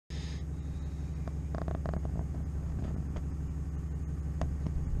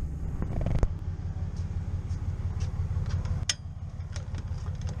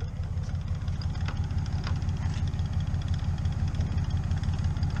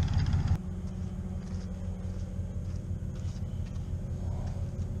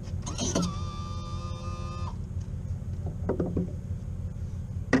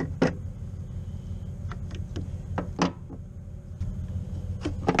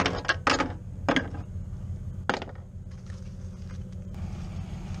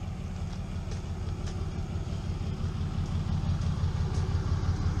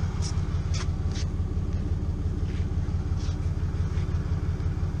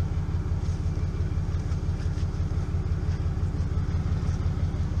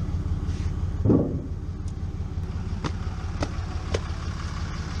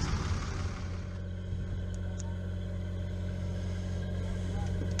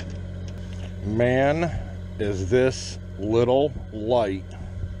Man, is this little light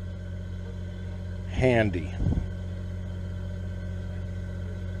handy.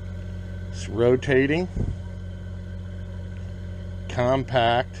 It's rotating,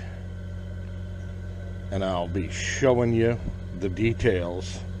 compact, and I'll be showing you the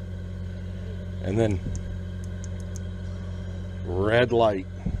details. And then red light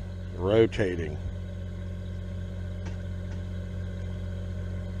rotating.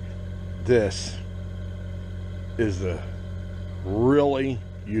 This is the really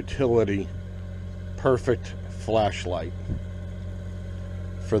utility perfect flashlight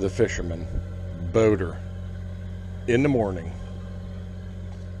for the fisherman, boater, in the morning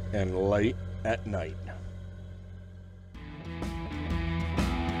and late at night.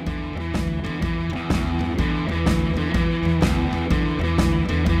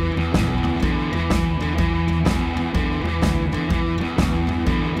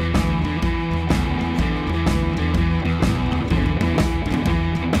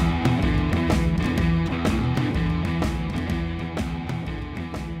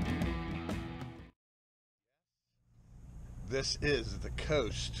 This is the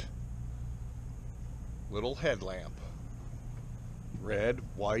Coast little headlamp. Red,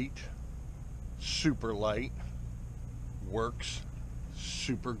 white, super light. Works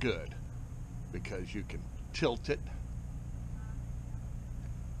super good because you can tilt it.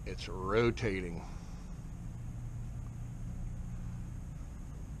 It's rotating.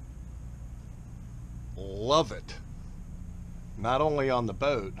 Love it. Not only on the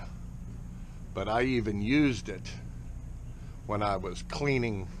boat, but I even used it when I was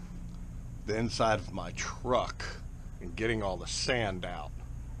cleaning the inside of my truck and getting all the sand out,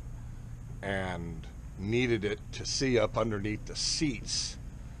 and needed it to see up underneath the seats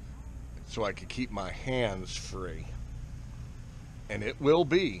so I could keep my hands free. And it will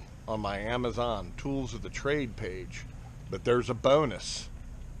be on my Amazon Tools of the Trade page, but there's a bonus.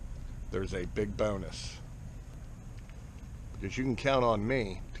 There's a big bonus, because you can count on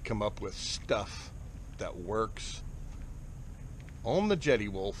me to come up with stuff that works on the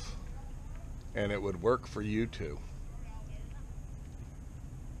JETTYWOLF, and it would work for you too.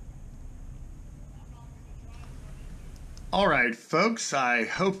 All right, folks, I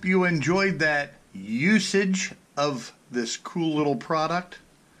hope you enjoyed that usage of this cool little product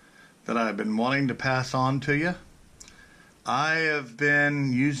that I've been wanting to pass on to you. I have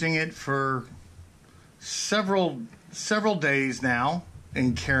been using it for several days now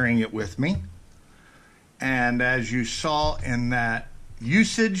and carrying it with me. And as you saw in that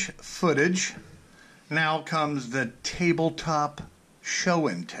usage footage, now comes the tabletop show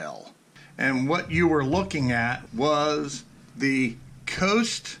and tell. And what you were looking at was the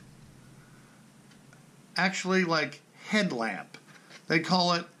Coast, actually like headlamp. They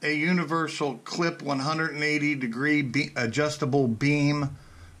call it a universal clip 180 degree adjustable beam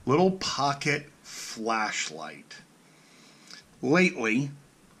little pocket flashlight. Lately,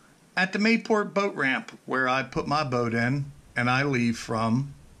 at the Mayport boat ramp where I put my boat in and I leave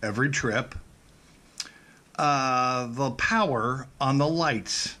from every trip, the power on the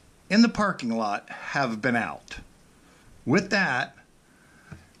lights in the parking lot have been out. With that,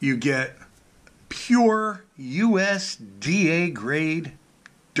 you get pure USDA grade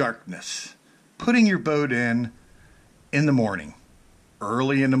darkness. Putting your boat in the morning,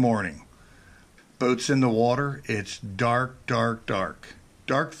 early in the morning. Boat's in the water, it's dark, dark, dark.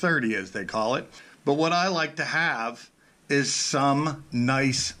 Dark 30 as they call it. But what I like to have is some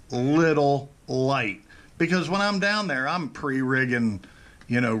nice little light, because when I'm down there I'm pre-rigging,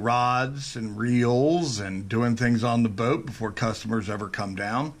 rods and reels and doing things on the boat before customers ever come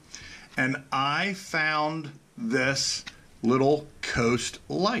down. And I found this little Coast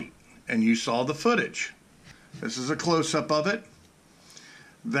light, and you saw the footage. This is a close-up of it.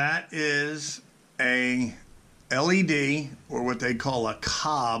 That is a LED, or what they call a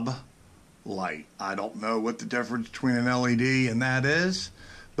cob light. I don't know what the difference between an LED and that is,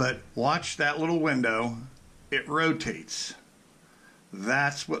 but watch that little window. It rotates.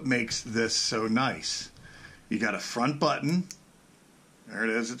 That's what makes this so nice. You got a front button. There it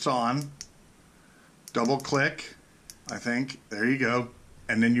is, it's on. Double click, I think. There you go.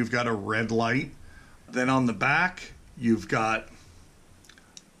 And then you've got a red light. Then on the back, you've got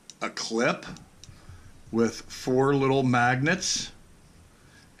a clip with 4 little magnets.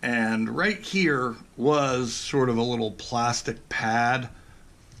 And right here was sort of a little plastic pad.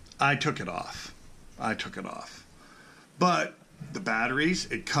 I took it off. But the batteries,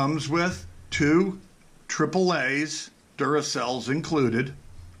 it comes with 2 AAAs, Duracells included.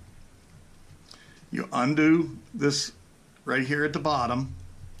 You undo this right here at the bottom,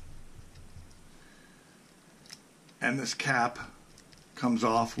 And this cap comes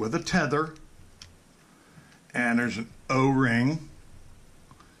off with a tether, and there's an O-ring.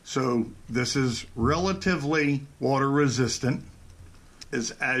 So this is relatively water resistant.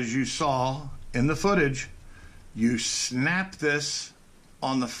 As you saw in the footage, you snap this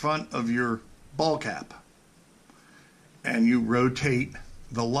on the front of your ball cap and you rotate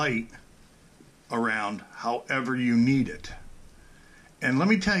the light around however you need it. And let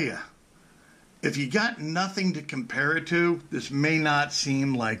me tell you, if you got nothing to compare it to, this may not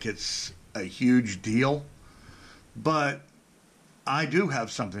seem like it's a huge deal, but I do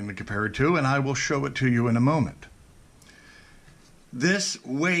have something to compare it to, and I will show it to you in a moment. This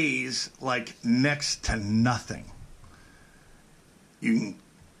weighs like next to nothing. You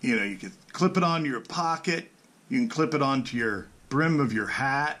can clip it onto your pocket, you can clip it onto your brim of your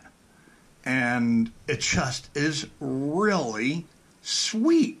hat, and it just is really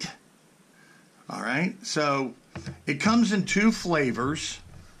sweet. All right, so it comes in 2 flavors.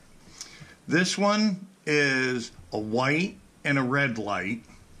 This one is a white and a red light,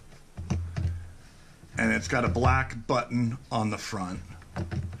 and it's got a black button on the front.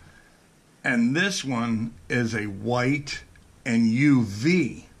 And this one is a white and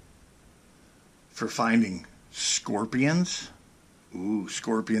UV for finding scorpions. Ooh,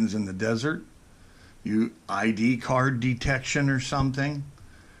 scorpions in the desert. ID card detection or something.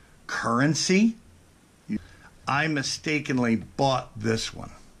 Currency. I mistakenly bought this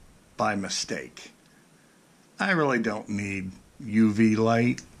one by mistake. I really don't need UV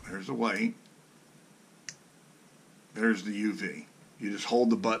light. There's a white. There's the UV. You just hold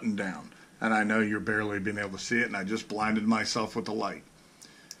the button down. And I know you're barely being able to see it, and I just blinded myself with the light.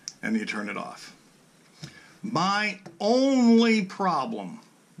 And you turn it off. My only problem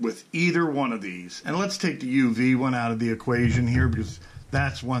with either one of these, and let's take the UV one out of the equation here because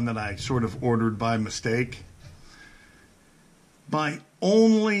that's one that I sort of ordered by mistake. My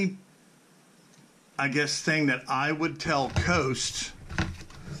only, I guess, thing that I would tell Coast,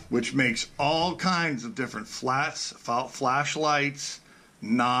 which makes all kinds of different flashlights,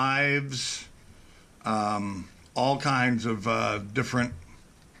 knives, all kinds of different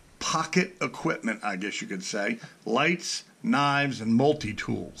pocket equipment, I guess you could say, lights, knives, and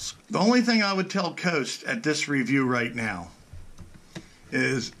multi-tools. The only thing I would tell Coast at this review right now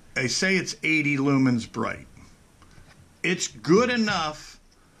is they say it's 80 lumens bright. It's good enough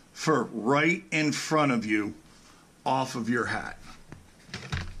for right in front of you off of your hat.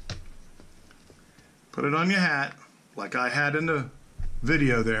 Put it on your hat like I had in the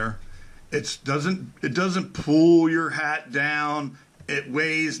video there. It doesn't pull your hat down. It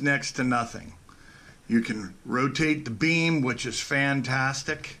weighs next to nothing. You can rotate the beam, which is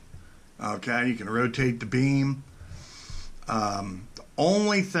fantastic. Okay, you can rotate the beam. The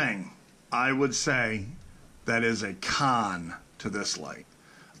only thing I would say that is a con to this light.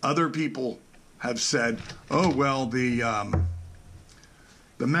 Other people have said, oh, well, the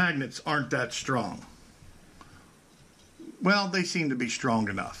magnets aren't that strong. Well, they seem to be strong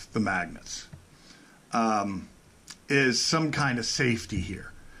enough, the magnets. Is some kind of safety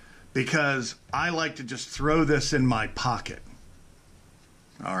here. Because I like to just throw this in my pocket.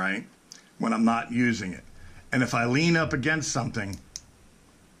 All right? When I'm not using it. And if I lean up against something,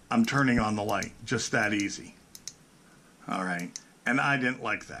 I'm turning on the light. Just that easy. All right? And I didn't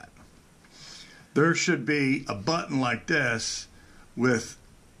like that. There should be a button like this with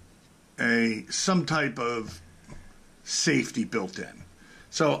some type of safety built in.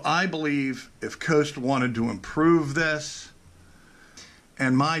 So I believe if Coast wanted to improve this,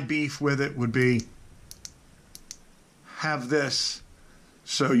 and my beef with it would be have this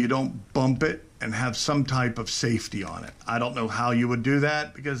so you don't bump it and have some type of safety on it. I don't know how you would do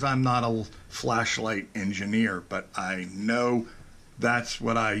that because I'm not a flashlight engineer, but I know that's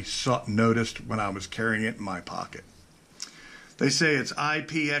what I noticed when I was carrying it in my pocket. They say it's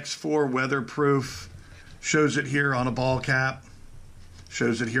IPX4 weatherproof. Shows it here on a ball cap.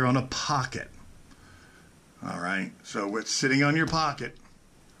 Shows it here on a pocket. All right, so it's sitting on your pocket,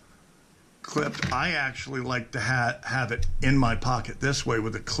 clipped. I actually like to have it in my pocket this way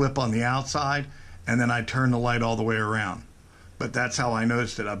with a clip on the outside, and then I turn the light all the way around. But that's how I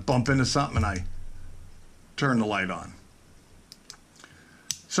noticed it. I bump into something and I turn the light on.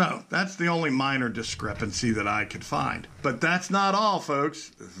 So that's the only minor discrepancy that I could find. But that's not all,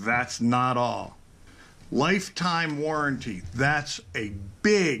 folks. That's not all. Lifetime warranty. That's a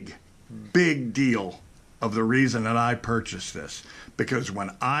big, big deal of the reason that I purchased this. Because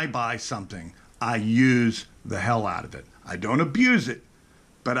when I buy something, I use the hell out of it. I don't abuse it,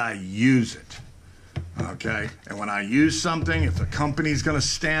 but I use it. Okay? And when I use something, if the company's going to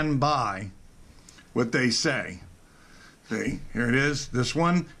stand by what they say, See, here it is. This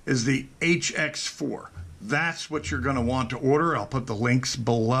one is the HX4. That's what you're going to want to order. I'll put the links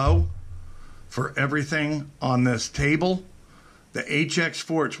below for everything on this table. The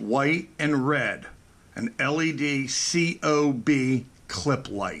HX4, it's white and red, an LED COB clip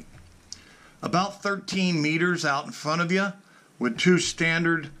light. About 13 meters out in front of you with two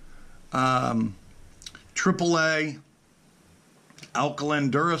standard AAA alkaline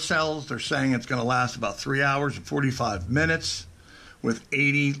Duracells. They're saying it's going to last about 3 hours and 45 minutes with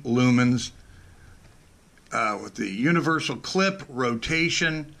 80 lumens with the universal clip,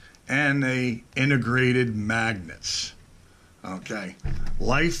 rotation, and the integrated magnets. Okay,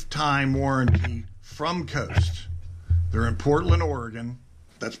 lifetime warranty from Coast. They're in Portland, Oregon.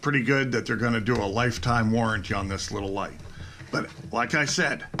 That's pretty good that they're going to do a lifetime warranty on this little light. But like I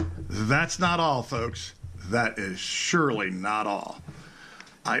said, that's not all, folks. That is surely not all.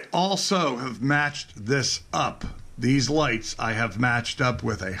 I also have matched this up. These lights I have matched up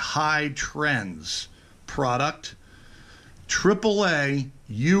with a Hitrends product. AAA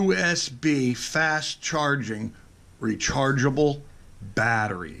USB fast charging rechargeable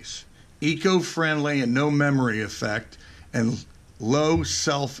batteries. Eco-friendly and no memory effect and low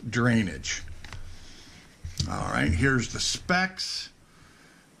self-drainage. All right, here's the specs.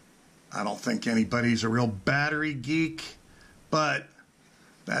 I don't think anybody's a real battery geek, but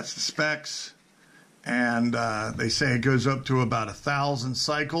that's the specs. And they say it goes up to about 1,000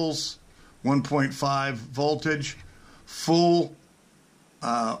 cycles, 1.5 voltage, full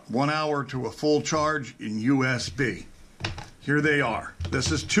 1 hour to a full charge in USB. Here they are.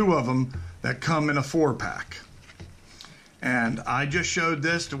 This is two of them that come in a 4-pack. And I just showed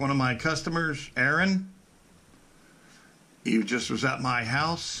this to one of my customers, Aaron. He just was at my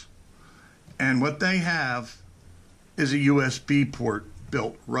house. And what they have is a USB port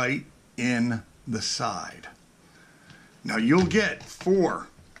built right in the side. Now you'll get 4,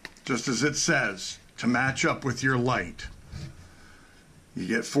 just as it says, to match up with your light. You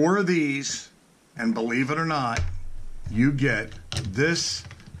get 4 of these, and believe it or not, you get this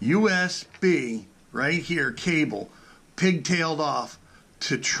USB right here cable pigtailed off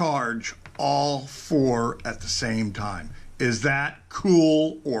to charge all 4 at the same time. Is that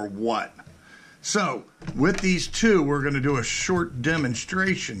cool or what? So with these two, we're going to do a short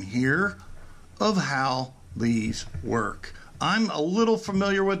demonstration here of how these work. I'm a little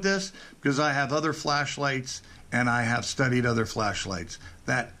familiar with this because I have other flashlights and I have studied other flashlights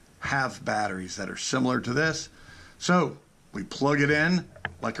that have batteries that are similar to this. So we plug it in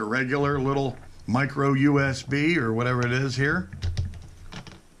like a regular little micro USB or whatever it is here.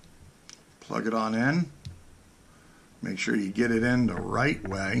 Plug it on in. Make sure you get it in the right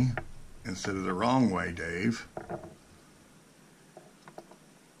way instead of the wrong way, Dave.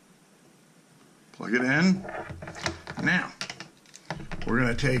 Plug it in. Now, we're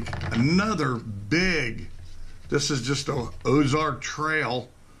going to take another big, this is just a Ozark Trail,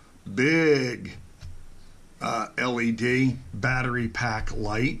 big LED battery pack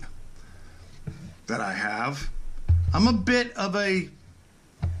light that I have. I'm a bit of a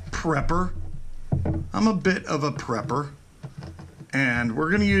prepper. And we're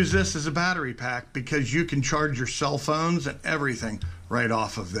going to use this as a battery pack because you can charge your cell phones and everything right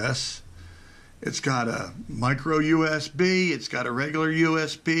off of this. It's got a micro USB, it's got a regular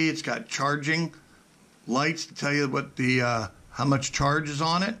USB, it's got charging lights to tell you what the how much charge is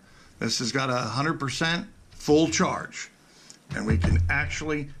on it. This has got 100% full charge. And we can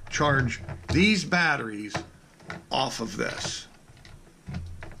actually charge these batteries off of this.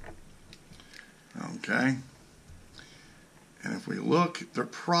 Okay. And if we look, they're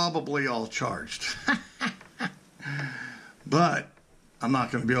probably all charged. But I'm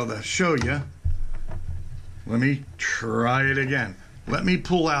not going to be able to show you. Let me try it again. Let me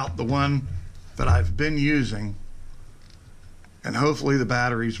pull out the one that I've been using, and hopefully the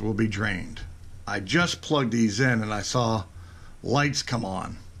batteries will be drained. I just plugged these in and I saw lights come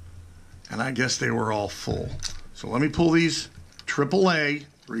on, and I guess they were all full. So let me pull these AAA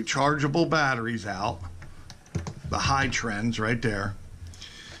rechargeable batteries out, the Hitrends right there.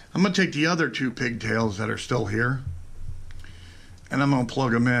 I'm going to take the other 2 pigtails that are still here, and I'm going to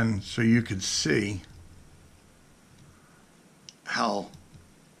plug them in so you can see how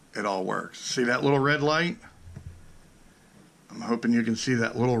it all works. See that little red light? I'm hoping you can see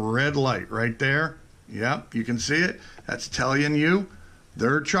that little red light right there. Yep, you can see it. That's telling you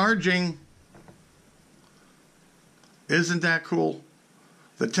they're charging. Isn't that cool?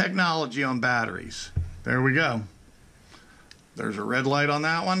 The technology on batteries. There we go. There's a red light on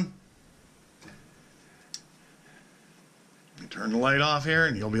that one. Let me turn the light off here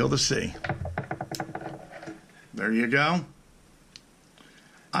and you'll be able to see. There you go.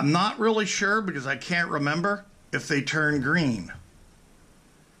 I'm not really sure because I can't remember if they turn green.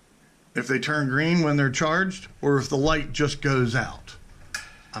 If they turn green when they're charged or if the light just goes out.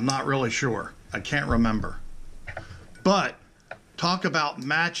 I'm not really sure. I can't remember. But talk about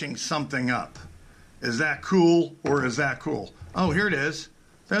matching something up. Is that cool or is that cool? Oh, here it is.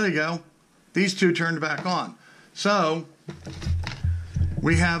 There they go. These two turned back on. So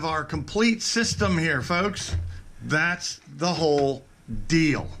we have our complete system here, folks. That's the whole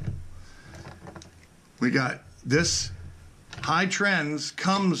deal. We got this Hitrends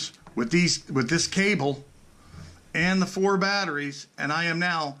comes with this cable and the 4 batteries, and I am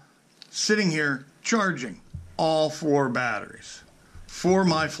now sitting here charging all 4 batteries for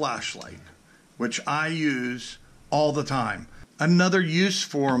my flashlight, which I use all the time. Another use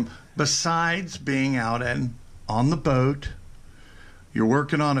for them besides being out and on the boat, you're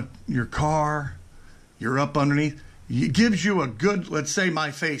working on your car, you're up underneath. It gives you a good, let's say my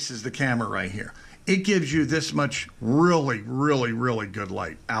face is the camera right here. It gives you this much really, really, really good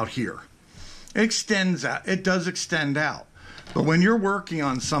light out here. It extends out. It does extend out. But when you're working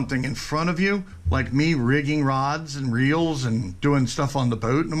on something in front of you, like me rigging rods and reels and doing stuff on the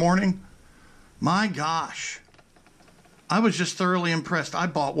boat in the morning, my gosh, I was just thoroughly impressed. I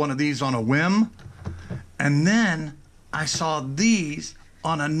bought one of these on a whim, and then I saw these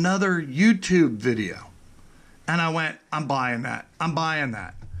on another YouTube video. And I went, I'm buying that. I'm buying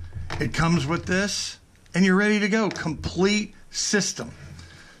that. It comes with this, and you're ready to go. Complete system.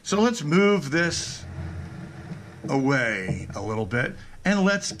 So let's move this away a little bit, and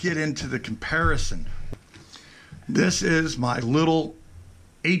let's get into the comparison. This is my little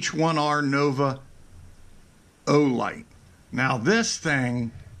H1R Nova O-Light. Now this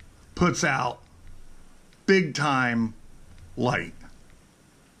thing puts out big time light.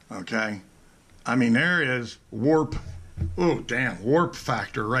 Okay? I mean, there is warp, oh damn, warp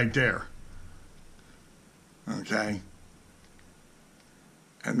factor right there. Okay?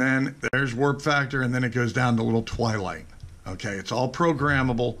 And then there's warp factor, and then it goes down to little twilight. Okay, it's all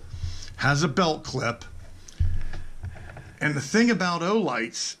programmable, has a belt clip. And the thing about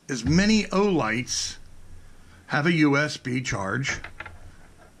O-Lights is many O-Lights have a USB charge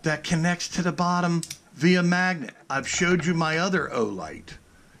that connects to the bottom via magnet. I've showed you my other O-Light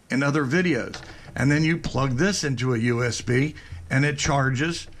in other videos. And then you plug this into a USB and it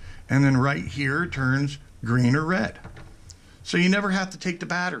charges, and then right here it turns green or red. So you never have to take the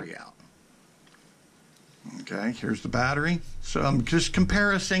battery out. Okay, here's the battery. So I'm just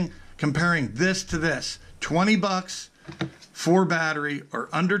comparing this to this. 20 bucks, 4 battery, or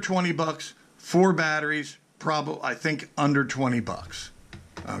under 20 bucks, 4 batteries, probably, I think under 20 bucks.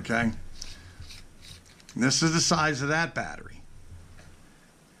 Okay. And this is the size of that battery.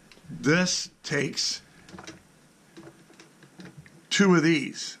 This takes 2 of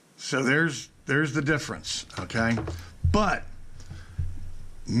these. So there's the difference, okay? But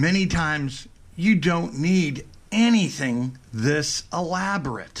many times you don't need anything this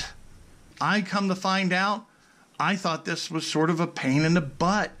elaborate. I come to find out, I thought this was sort of a pain in the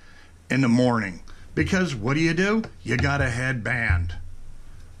butt in the morning. Because what do? You got a headband.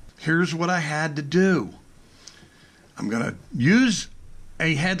 Here's what I had to do. I'm going to use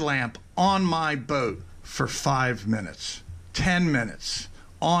a headlamp on my boat for 5 minutes, 10 minutes,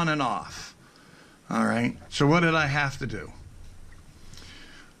 on and off. All right, so what did I have to do?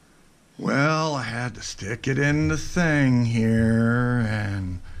 Well, I had to stick it in the thing here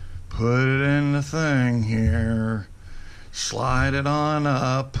and put it in the thing here, slide it on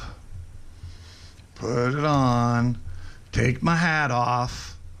up, put it on, take my hat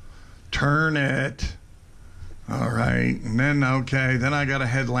off, turn it. All right, and then, okay, then I got a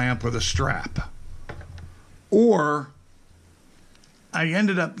headlamp with a strap. Or I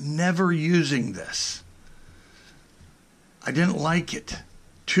ended up never using this. I didn't like it.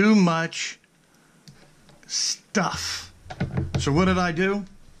 Too much stuff. So what did I do?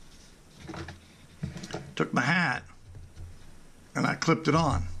 Took my hat and I clipped it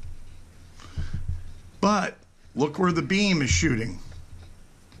on. But look where the beam is shooting.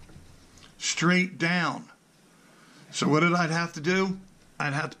 Straight down. So what did I have to do?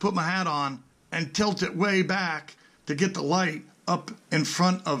 I'd have to put my hat on and tilt it way back to get the light up in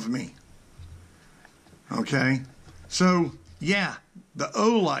front of me. Okay? So, yeah, the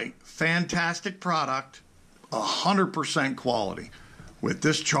O-Light, fantastic product, 100% quality. With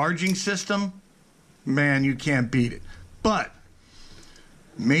this charging system, man, you can't beat it. But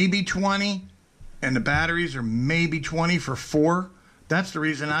maybe 20, and the batteries are maybe 20 for 4. That's the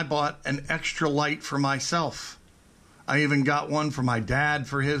reason I bought an extra light for myself. I even got one for my dad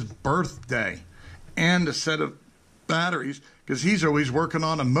for his birthday, and a set of batteries because he's always working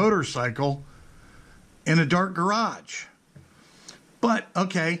on a motorcycle in a dark garage. But,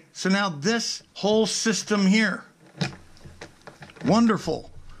 okay, so now this whole system here,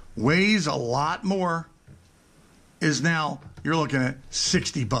 wonderful, weighs a lot more, is now, you're looking at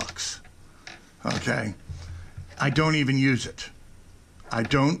 60 bucks. Okay? I don't even use it. I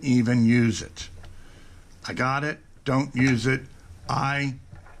don't even use it. I got it, don't use it. I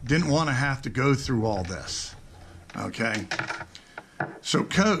didn't want to have to go through all this. Okay? So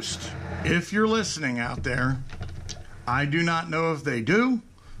Coast, if you're listening out there, I do not know if they do.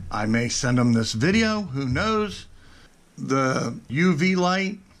 I may send them this video. Who knows? The UV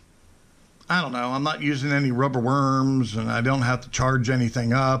light, I don't know. I'm not using any rubber worms, and I don't have to charge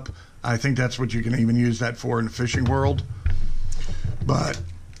anything up. I think that's what you can even use that for in the fishing world. But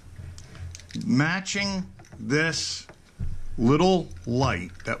matching this little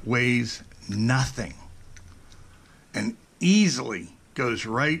light that weighs nothing and easily goes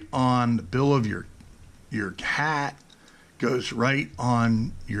right on the bill of your hat, goes right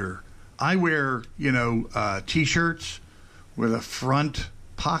on your, I wear, t-shirts with a front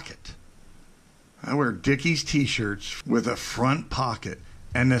pocket. I wear Dickies t-shirts with a front pocket,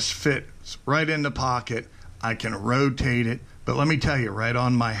 and this fits right in the pocket. I can rotate it, but let me tell you, right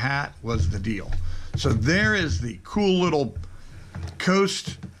on my hat was the deal. So there is the cool little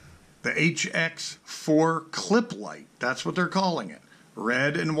Coast, the HX4 clip light. That's what they're calling it,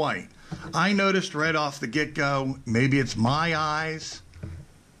 red and white. I noticed right off the get-go, maybe it's my eyes,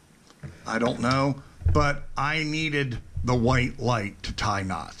 I don't know, but I needed the white light to tie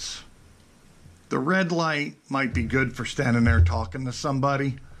knots. The red light might be good for standing there talking to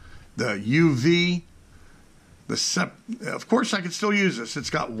somebody. The UV, of course I could still use this. It's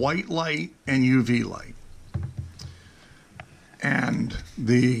got white light and UV light. And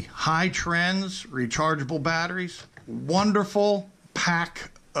the Hitrends rechargeable batteries, wonderful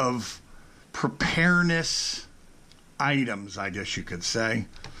pack of preparedness items, I guess you could say.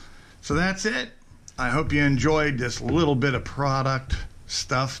 So that's it. I hope you enjoyed this little bit of product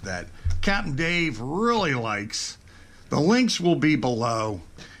stuff that Captain Dave really likes. The links will be below.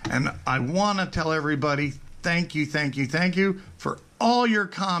 And I want to tell everybody thank you for all your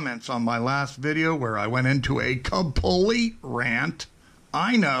comments on my last video where I went into a complete rant.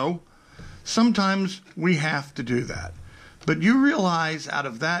 I know, sometimes we have to do that. But you realize out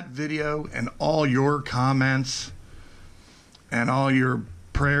of that video and all your comments and all your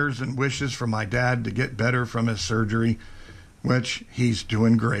prayers and wishes for my dad to get better from his surgery, which he's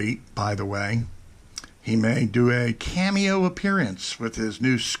doing great, by the way. He may do a cameo appearance with his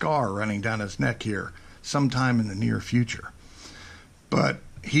new scar running down his neck here sometime in the near future. But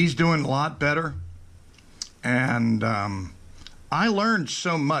he's doing a lot better. And I learned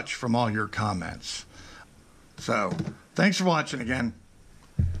so much from all your comments. So thanks for watching again.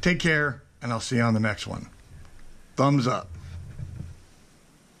 Take care, and I'll see you on the next one. Thumbs up.